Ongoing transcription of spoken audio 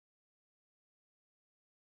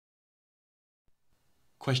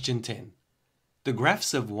Question 10. The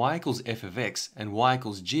graphs of y equals f of x and y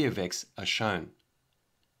equals g of x are shown.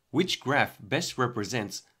 Which graph best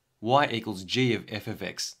represents y equals g of f of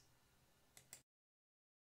x?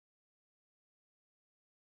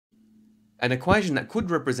 An equation that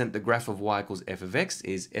could represent the graph of y equals f of x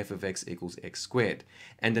is f of x equals x squared.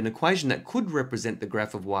 And an equation that could represent the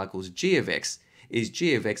graph of y equals g of x is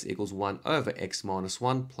g of x equals 1 over x minus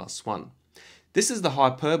 1 plus 1. This is the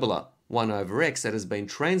hyperbola 1 over x that has been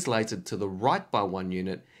translated to the right by 1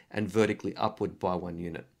 unit and vertically upward by 1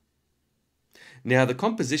 unit. Now the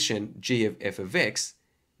composition g of f of x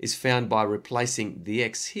is found by replacing the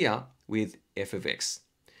x here with f of x.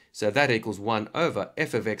 So that equals 1 over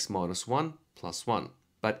f of x minus 1 plus 1.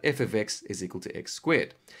 But f of x is equal to x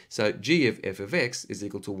squared. So g of f of x is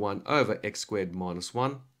equal to 1 over x squared minus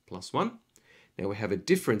 1 plus 1. Now we have a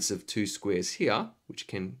difference of two squares here, which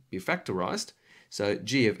can be factorized. So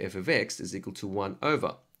g of f of x is equal to 1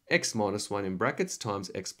 over x minus 1 in brackets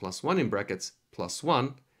times x plus 1 in brackets plus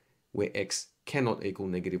 1, where x cannot equal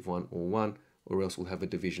negative 1 or 1, or else we'll have a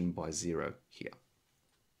division by 0 here.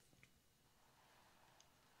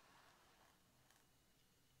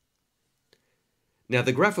 Now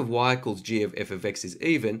the graph of y equals g of f of x is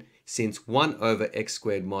even, since 1 over x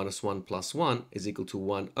squared minus 1 plus 1 is equal to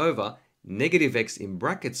 1 over negative x in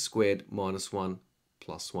brackets squared minus 1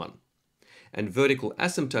 plus 1. And vertical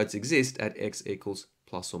asymptotes exist at x equals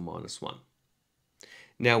plus or minus 1.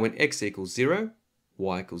 Now when x equals 0,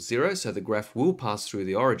 y equals 0, so the graph will pass through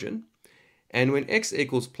the origin. And when x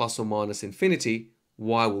equals plus or minus infinity,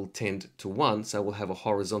 y will tend to 1, so we'll have a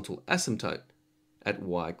horizontal asymptote at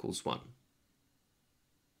y equals 1.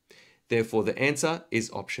 Therefore the answer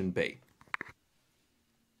is option B.